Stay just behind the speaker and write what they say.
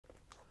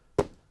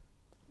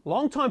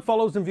Long-time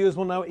followers and viewers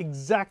will know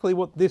exactly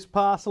what this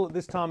parcel at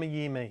this time of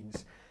year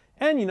means.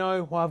 And you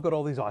know why I've got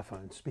all these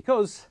iPhones,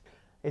 because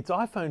it's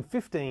iPhone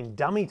 15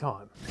 dummy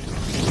time.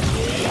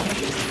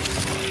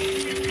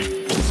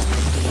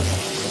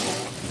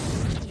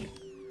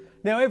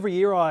 Now every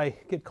year I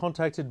get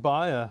contacted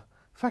by a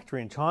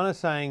factory in China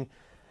saying,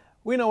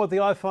 we know what the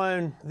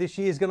iPhone this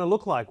year is going to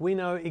look like. We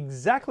know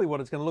exactly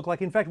what it's going to look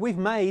like. In fact, we've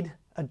made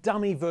a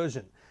dummy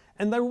version.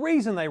 And the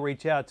reason they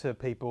reach out to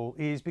people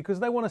is because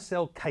they want to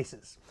sell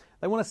cases.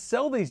 They want to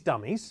sell these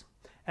dummies,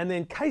 and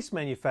then case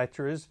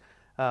manufacturers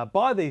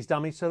buy these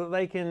dummies so that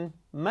they can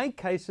make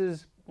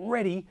cases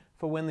ready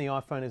for when the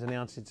iPhone is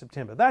announced in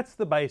September. That's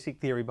the basic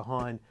theory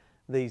behind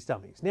these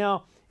dummies.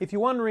 Now, if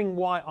you're wondering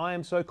why I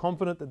am so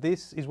confident that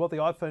this is what the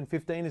iPhone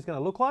 15 is going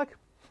to look like,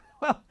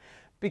 well,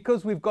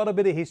 because we've got a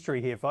bit of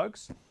history here,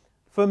 folks.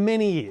 For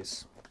many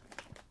years,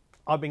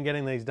 I've been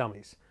getting these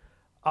dummies.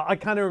 I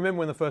can't even remember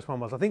when the first one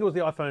was. I think it was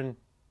the iPhone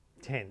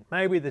 10,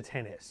 maybe the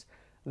 10s.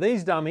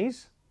 These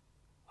dummies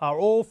are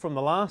all from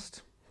the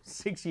last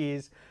 6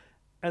 years,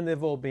 and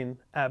they've all been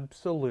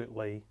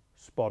absolutely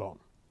spot on.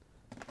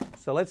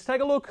 So let's take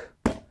a look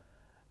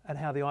at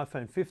how the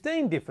iPhone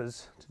 15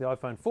 differs to the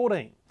iPhone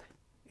 14.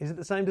 Is it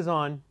the same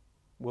design?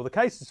 Will the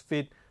cases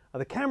fit? Are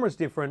the cameras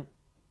different?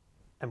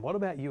 And what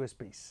about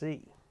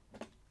USB-C?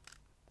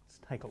 Let's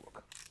take a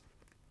look.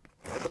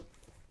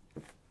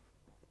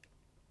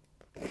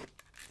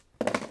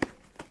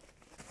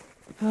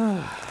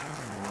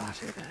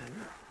 Righty then.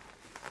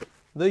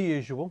 The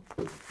usual.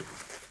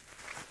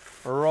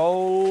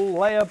 Roll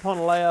layer upon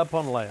layer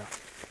upon layer.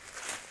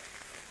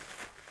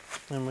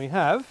 And we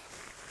have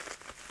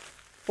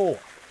 4.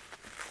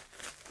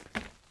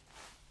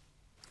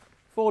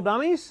 4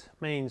 dummies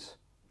means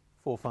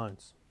 4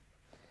 phones.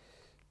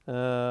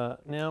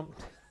 Now,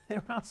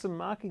 there are some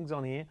markings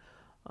on here.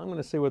 I'm going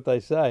to see what they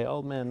say.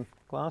 Old man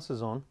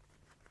glasses on.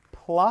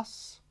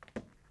 Plus,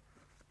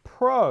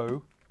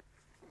 Pro,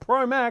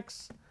 Pro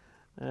Max,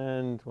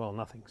 and, well,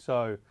 nothing.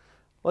 So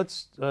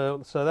let's,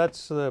 so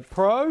that's the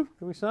Pro,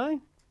 do we say?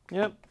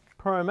 Yep,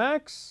 Pro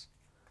Max.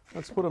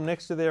 Let's put them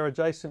next to their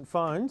adjacent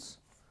phones.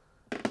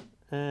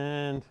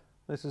 And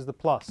this is the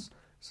Plus.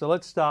 So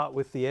let's start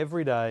with the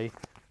everyday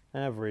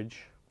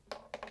average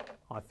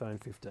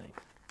iPhone 15.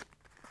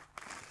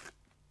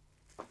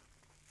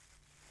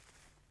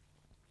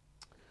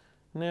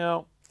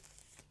 Now,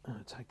 I'm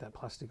going to take that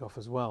plastic off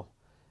as well.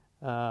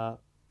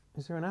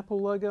 Is there an Apple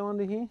logo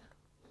under here?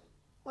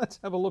 Let's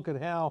have a look at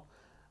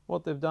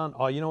what they've done.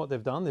 Oh, you know what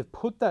they've done? They've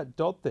put that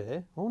dot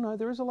there. Oh no,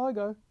 there is a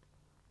logo.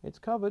 It's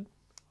covered.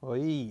 Oh,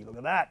 look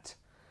at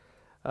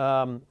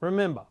that.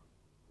 Remember,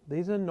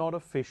 these are not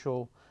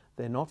official.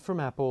 They're not from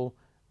Apple.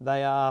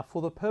 They are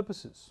for the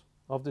purposes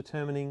of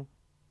determining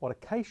what a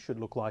case should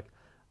look like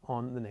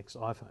on the next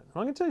iPhone. And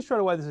I'm going to tell you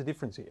straight away there's a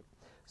difference here.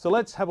 So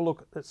let's have a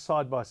look at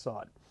side by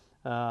side.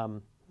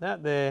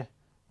 That there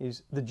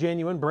is the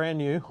genuine brand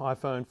new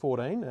iPhone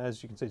 14.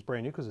 As you can see, it's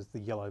brand new because it's the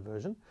yellow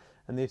version.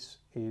 And this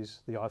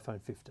is the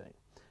iPhone 15.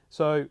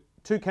 So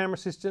 2 camera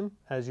system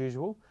as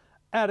usual.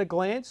 At a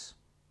glance,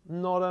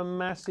 not a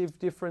massive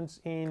difference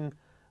in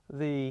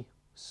the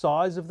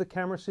size of the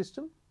camera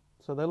system.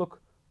 So they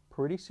look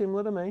pretty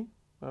similar to me.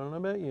 I don't know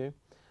about you.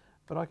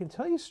 But I can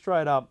tell you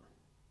straight up,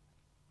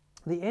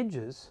 the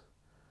edges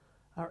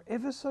are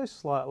ever so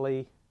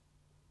slightly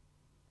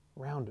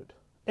rounded.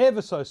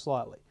 Ever so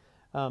slightly.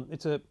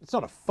 It's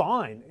not a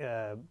fine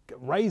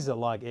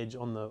razor-like edge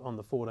on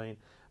the 14,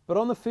 but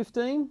on the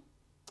 15,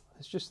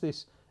 it's just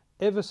this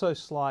ever so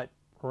slight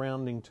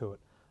rounding to it,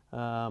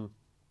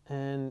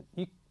 and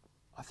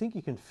I think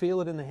you can feel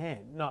it in the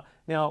hand.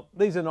 Now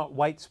these are not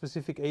weight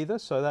specific either,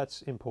 so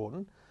that's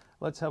important.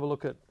 Let's have a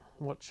look at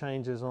what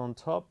changes on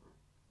top.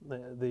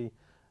 The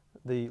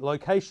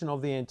location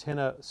of the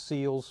antenna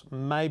seals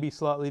may be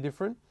slightly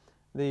different.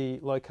 The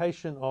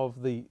location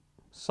of the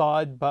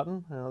side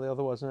button,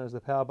 otherwise known as the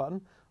power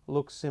button,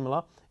 looks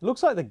similar. It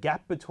looks like the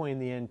gap between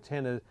the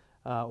antenna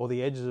or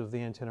the edges of the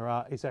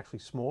antenna is actually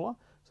smaller.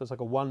 So it's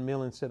like a 1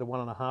 mil instead of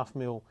 1.5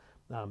 mil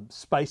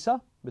spacer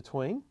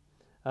between.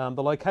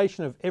 The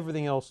location of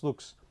everything else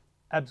looks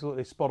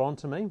absolutely spot on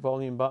to me.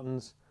 Volume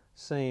buttons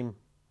seem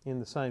in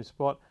the same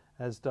spot,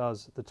 as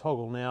does the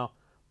toggle. Now,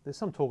 there's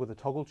some talk of the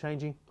toggle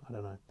changing. I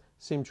don't know.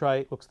 SIM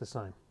tray looks the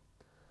same.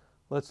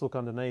 Let's look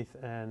underneath,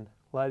 and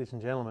ladies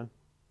and gentlemen,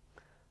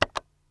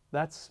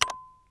 that's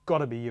got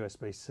to be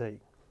USB-C.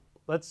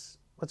 Let's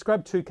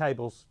grab 2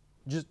 cables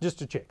just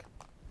to check.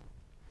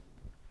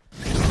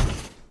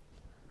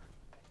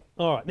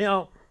 All right,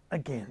 now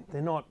again,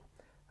 they're not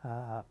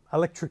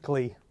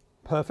electrically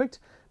perfect,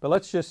 but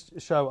let's just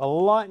show a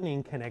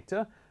lightning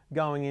connector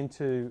going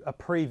into a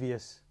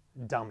previous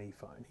dummy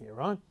phone here,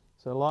 right?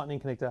 So a lightning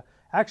connector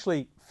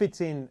actually fits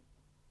in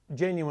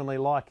genuinely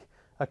like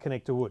a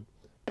connector would.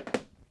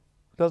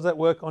 Does that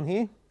work on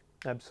here?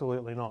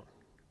 Absolutely not.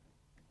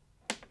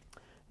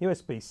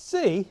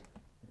 USB-C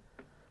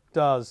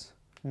does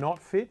not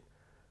fit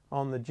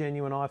on the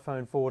genuine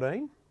iPhone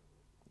 14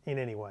 in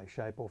any way,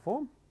 shape or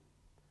form.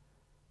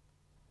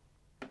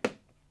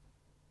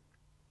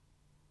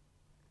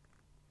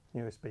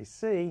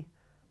 USB-C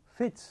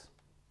fits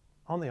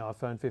on the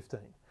iPhone 15.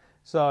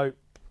 So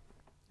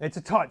it's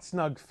a tight,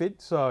 snug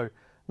fit, so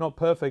not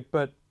perfect,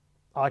 but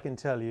I can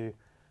tell you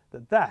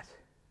that that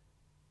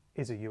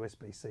is a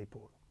USB-C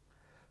port.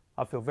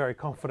 I feel very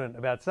confident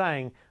about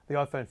saying the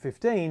iPhone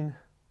 15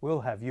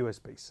 will have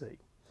USB-C.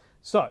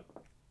 So,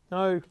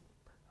 no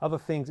other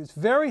things. It's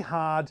very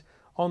hard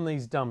on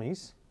these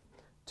dummies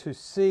to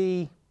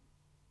see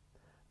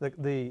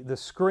the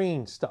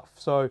screen stuff.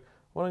 So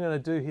what I'm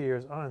going to do here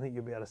is, I don't think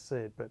you'll be able to see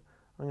it, but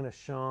I'm going to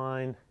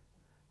shine,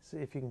 see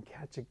if you can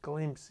catch a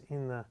glimpse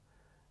in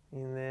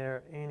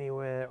there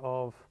anywhere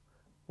of,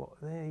 well,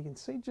 there you can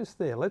see just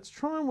there. Let's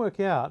try and work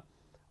out.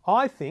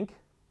 I think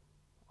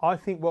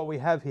what we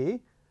have here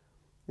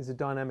is a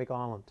dynamic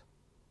island.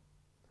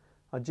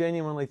 I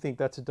genuinely think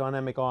that's a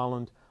dynamic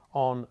island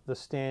on the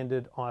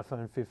standard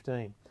iPhone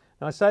 15.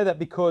 Now I say that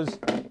because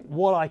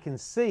what I can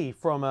see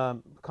from a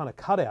kind of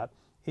cutout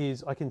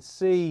is I can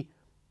see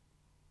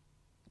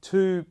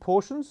two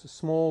portions, a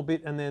small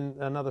bit and then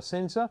another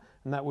sensor,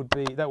 and that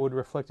would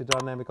reflect a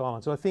dynamic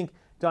island. So I think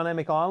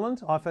dynamic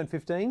island, iPhone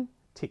 15,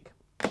 tick.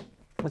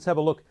 Let's have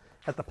a look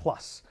at the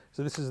Plus.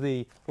 So this is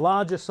the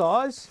larger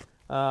size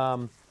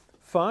phone.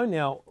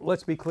 Now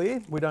let's be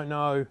clear, we don't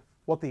know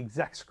what the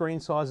exact screen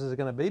sizes are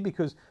going to be,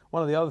 because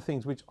one of the other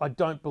things which I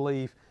don't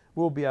believe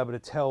we'll be able to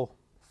tell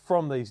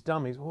from these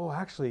dummies, oh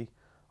actually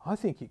I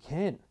think you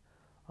can.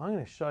 I'm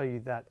going to show you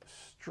that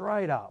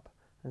straight up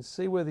and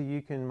see whether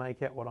you can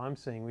make out what I'm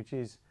seeing, which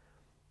is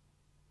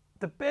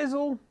the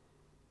bezel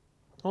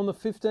on the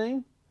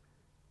 15,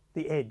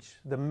 the edge,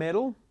 the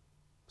metal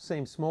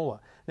seems smaller.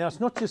 Now it's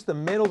not just the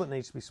metal that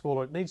needs to be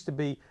smaller, it needs to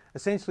be,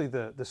 essentially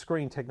the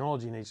screen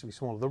technology needs to be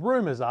smaller. The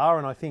rumours are,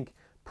 and I think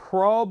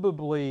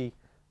probably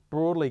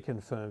broadly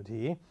confirmed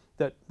here,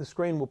 that the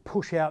screen will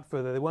push out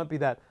further. There won't be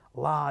that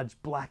large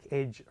black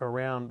edge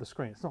around the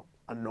screen. It's not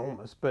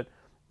enormous, but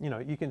you know,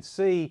 you can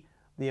see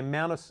the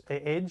amount of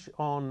edge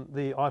on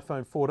the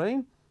iPhone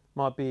 14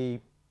 might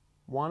be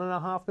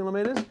 1.5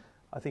 millimeters.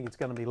 I think it's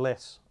going to be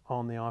less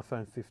on the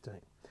iPhone 15.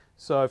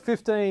 So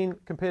 15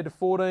 compared to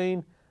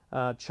 14,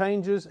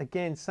 changes,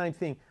 again, same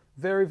thing,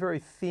 very, very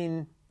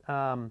thin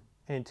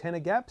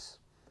antenna gaps,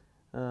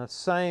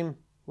 same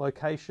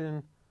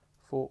location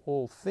for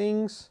all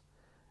things.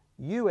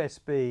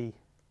 USB-C,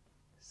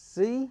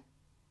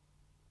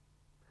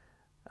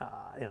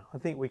 I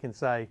think we can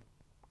say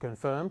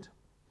confirmed,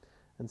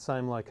 and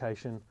same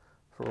location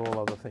for all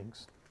other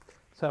things.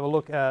 Let's have a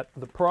look at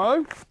the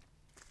Pro.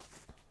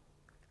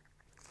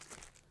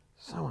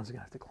 Someone's going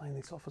to have to clean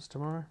this office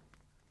tomorrow.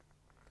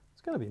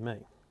 It's going to be me.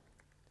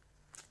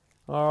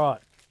 All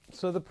right,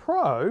 so the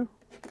Pro,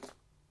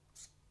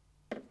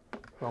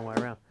 wrong way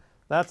around,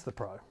 that's the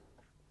Pro.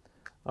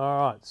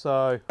 All right,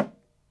 so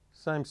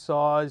same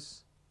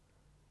size.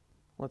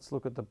 Let's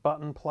look at the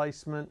button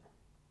placement.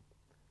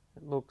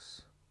 It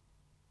looks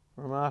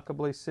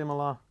remarkably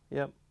similar.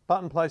 Yep,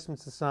 button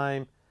placement's the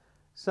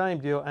same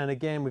deal. And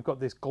again, we've got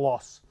this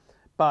gloss,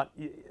 but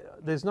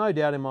there's no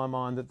doubt in my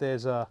mind that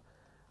there's a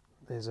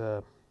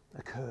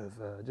curve,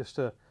 just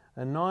a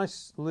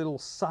nice little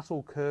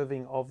subtle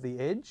curving of the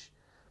edge.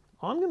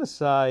 I'm going to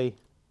say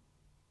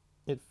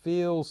it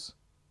feels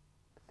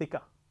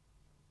thicker.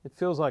 It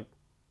feels like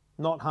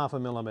not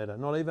 0.5 millimeter,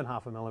 not even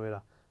 0.5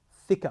 millimeter,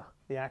 thicker,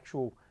 the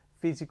actual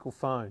physical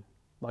phone.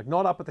 Like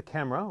not up at the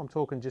camera, I'm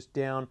talking just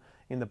down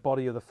in the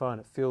body of the phone.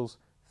 It feels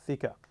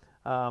thicker.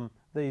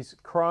 These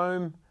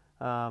chrome,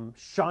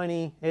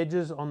 shiny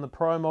edges on the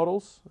Pro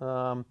models,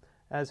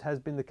 as has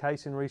been the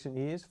case in recent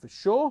years, for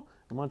sure.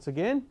 And once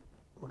again,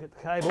 look at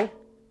the cable.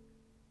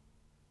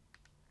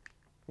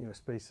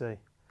 USB-C.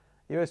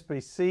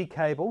 USB-C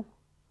cable,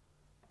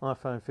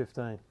 iPhone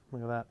 15.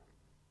 Look at that.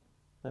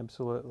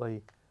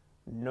 Absolutely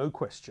no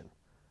question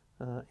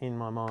in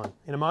my mind.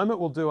 In a moment,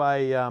 we'll do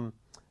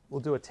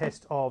a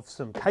test of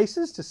some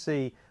cases to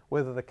see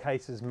whether the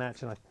cases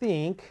match. And I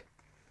think,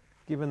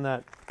 given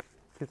that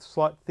it's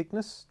slight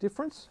thickness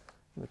difference,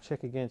 I'm going to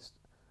check against.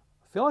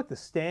 I feel like the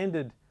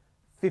standard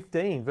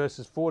 15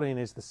 versus 14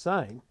 is the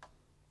same,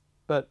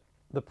 but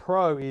the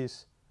Pro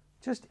is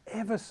just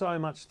ever so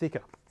much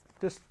thicker,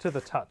 just to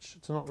the touch.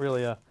 It's not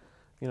really a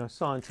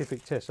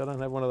scientific test. I don't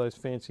have one of those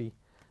fancy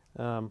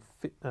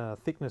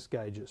thickness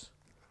gauges.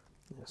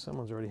 Yeah,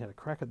 someone's already had a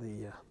crack at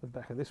the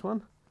back of this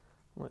one.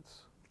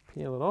 Let's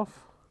peel it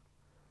off.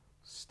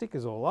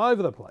 Stickers all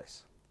over the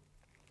place.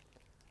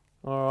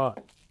 All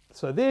right,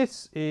 so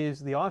this is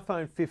the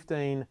iPhone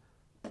 15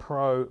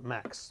 Pro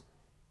Max.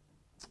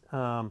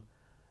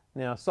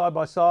 Now, side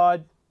by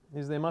side,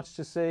 is there much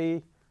to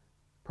see?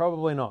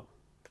 Probably not.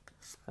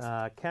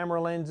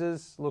 Camera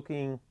lenses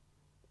looking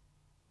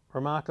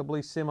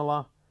remarkably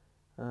similar.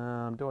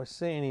 Do I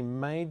see any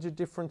major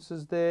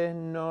differences there?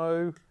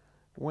 No.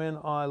 When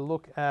I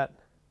look at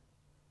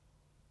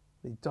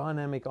the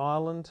dynamic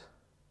island,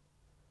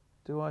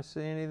 do I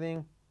see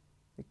anything?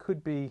 It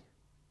could be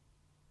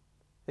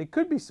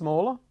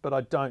smaller, but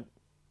I don't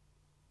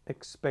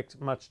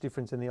expect much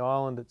difference in the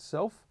island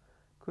itself.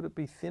 Could it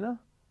be thinner?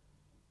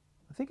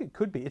 I think it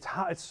could be. It's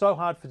hard. It's so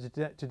hard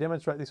to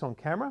demonstrate this on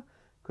camera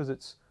because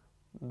it's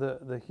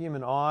the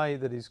human eye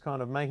that is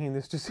kind of making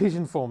this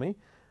decision for me.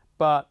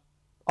 But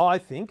I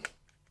think,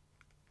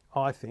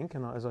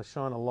 and as I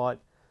shine a light,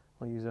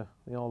 I'll use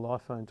the old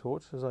iPhone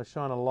torch. As I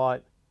shine a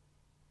light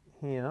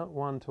here,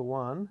 1 to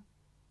 1,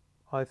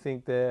 I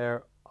think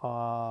there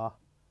are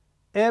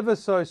ever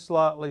so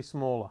slightly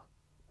smaller.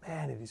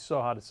 Man, it is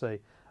so hard to see.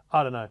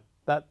 I don't know.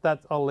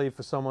 That I'll leave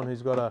for someone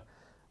who's got a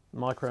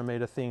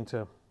micrometer thing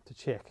to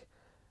check.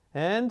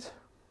 And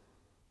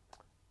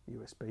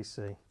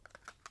USB-C.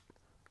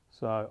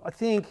 So I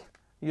think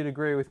you'd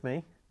agree with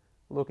me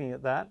looking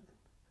at that.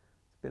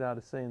 It's a bit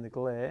hard to see in the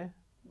glare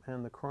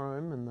and the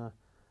chrome and the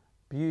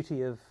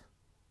beauty of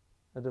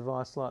a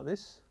device like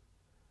this.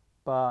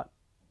 But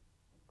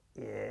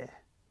yeah,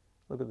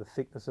 look at the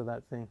thickness of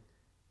that thing.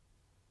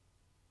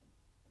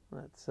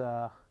 That's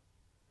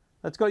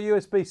got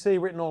USB-C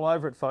written all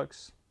over it,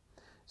 folks.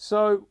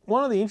 So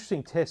one of the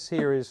interesting tests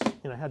here is,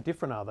 how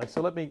different are they?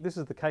 So this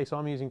is the case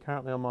I'm using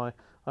currently on my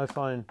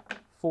iPhone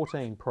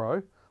 14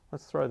 Pro.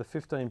 Let's throw the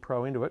 15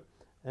 Pro into it,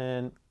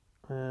 and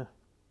it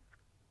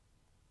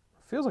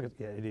feels like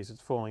it is.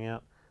 It's falling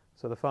out.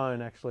 So the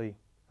phone actually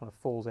kind of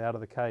falls out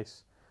of the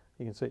case.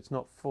 You can see it's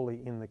not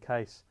fully in the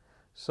case.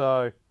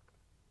 So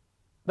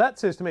that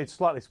says to me it's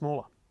slightly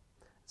smaller.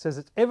 It says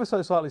it's ever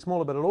so slightly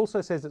smaller, but it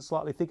also says it's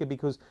slightly thicker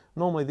because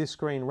normally this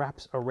screen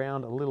wraps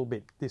around a little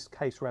bit. This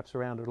case wraps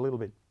around it a little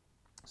bit.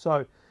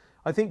 So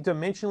I think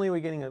dimensionally we're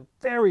getting a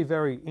very,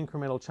 very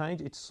incremental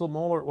change. It's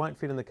smaller, it won't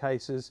fit in the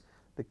cases.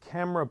 The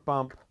camera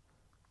bump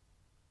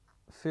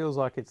feels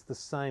like it's the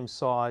same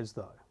size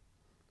though.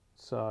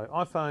 So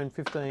iPhone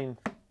 15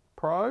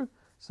 Pro,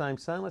 same.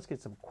 Let's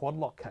get some quad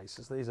lock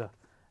cases. These are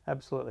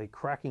absolutely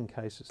cracking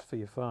cases for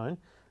your phone.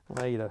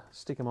 Allow you to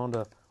stick them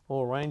onto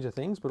all range of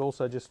things, but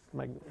also just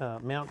make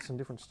mounts and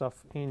different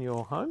stuff in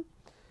your home.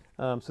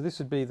 So this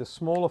would be the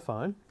smaller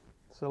phone.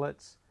 So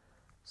let's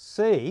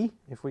see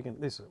if we can.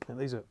 These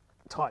are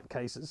tight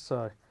cases,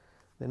 so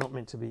they're not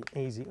meant to be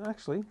easy.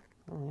 Actually,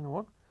 you know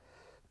what?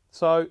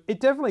 So it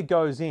definitely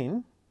goes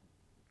in,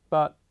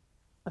 but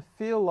I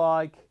feel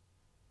like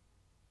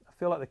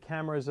the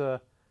cameras are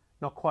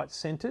not quite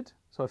centered.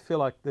 So I feel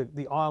like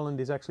the island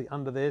is actually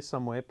under there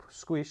somewhere,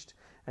 squished,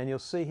 and you'll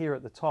see here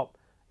at the top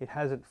it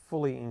hasn't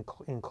fully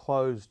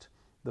enclosed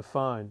the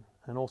phone,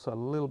 and also a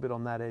little bit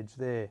on that edge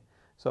there.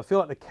 So I feel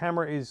like the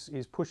camera is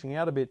pushing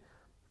out a bit,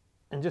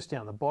 and just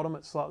down the bottom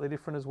it's slightly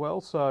different as well.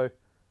 So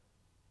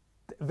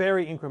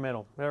very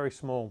incremental, very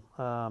small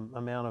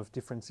amount of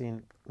difference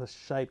in the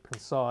shape and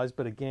size,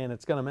 but again,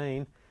 it's going to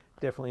mean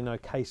definitely no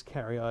case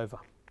carryover.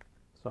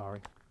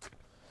 Sorry,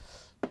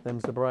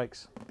 them's the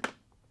breaks.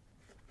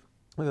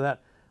 Look at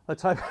that.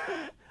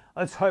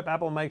 Let's hope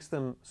Apple makes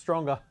them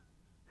stronger.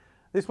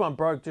 This one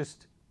broke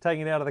just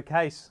taking it out of the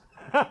case.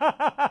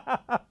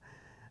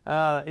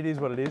 It is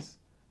what it is.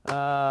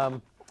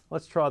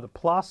 Let's try the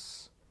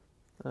Plus.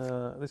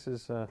 This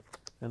is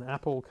an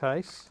Apple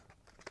case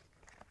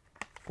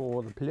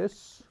for the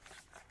Plus.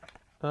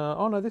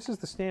 Oh no, this is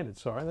the standard,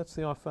 sorry. That's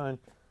the iPhone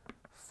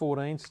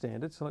 14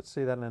 standard. So let's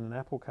see that in an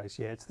Apple case.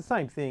 Yeah, it's the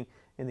same thing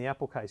in the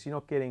Apple case. You're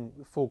not getting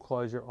full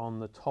closure on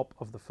the top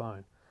of the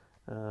phone,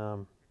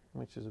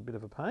 which is a bit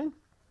of a pain.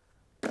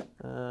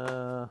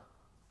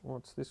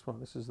 What's this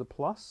one? This is the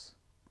Plus.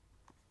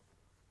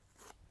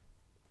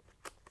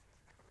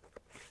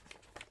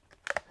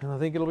 And I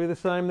think it'll be the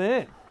same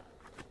there.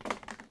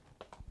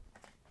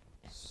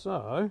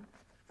 So,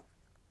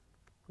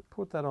 we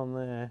put that on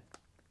there.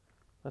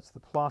 That's the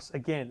Plus.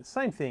 Again,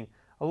 same thing.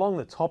 Along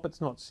the top,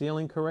 it's not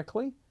sealing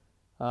correctly.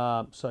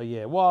 So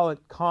yeah, while it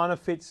kind of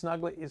fits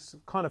snugly, it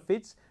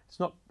fits. It's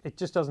not. It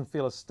just doesn't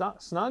feel as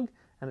snug,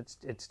 and it's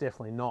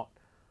definitely not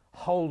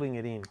holding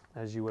it in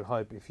as you would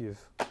hope if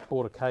you've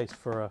bought a case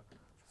for a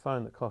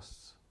phone that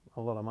costs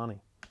a lot of money.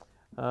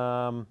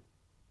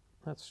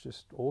 That's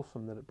just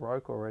awesome that it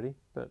broke already,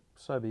 but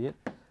so be it.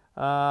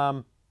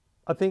 I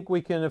think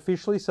we can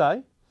officially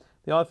say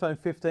the iPhone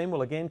 15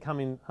 will again come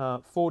in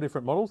 4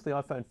 different models: the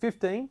iPhone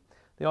 15,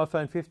 the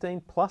iPhone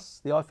 15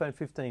 Plus, the iPhone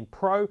 15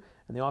 Pro,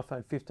 and the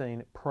iPhone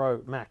 15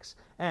 Pro Max.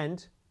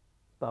 And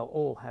they'll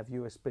all have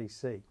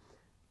USB-C.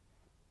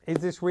 Is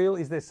this real?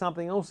 Is there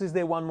something else? Is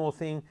there one more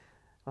thing?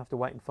 I'll have to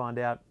wait and find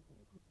out.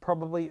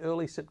 Probably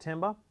early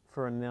September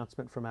for an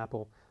announcement from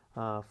Apple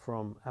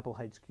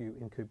HQ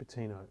in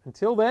Cupertino.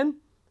 Until then,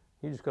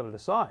 you just got to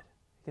decide.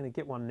 You're going to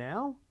get one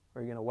now, or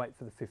are you going to wait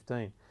for the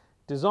 15?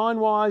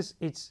 Design-wise,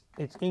 it's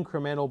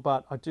incremental,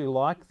 but I do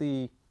like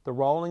the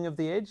rolling of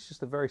the edge,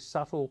 just a very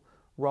subtle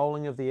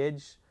rolling of the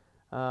edge,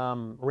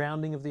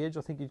 rounding of the edge,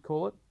 I think you'd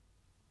call it.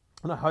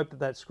 And I hope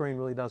that screen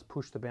really does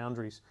push the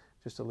boundaries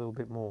just a little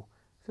bit more.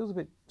 It feels a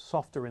bit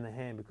softer in the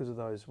hand because of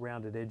those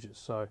rounded edges.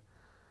 So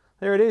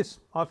there it is,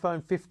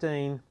 iPhone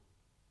 15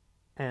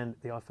 and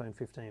the iPhone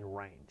 15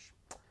 range.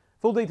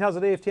 Full details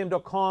at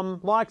EFTM.com.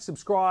 Like,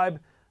 subscribe.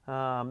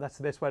 That's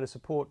the best way to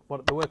support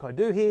the work I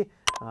do here.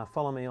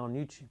 Follow me on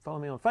YouTube, follow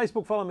me on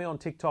Facebook, follow me on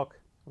TikTok.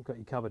 I've got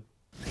you covered.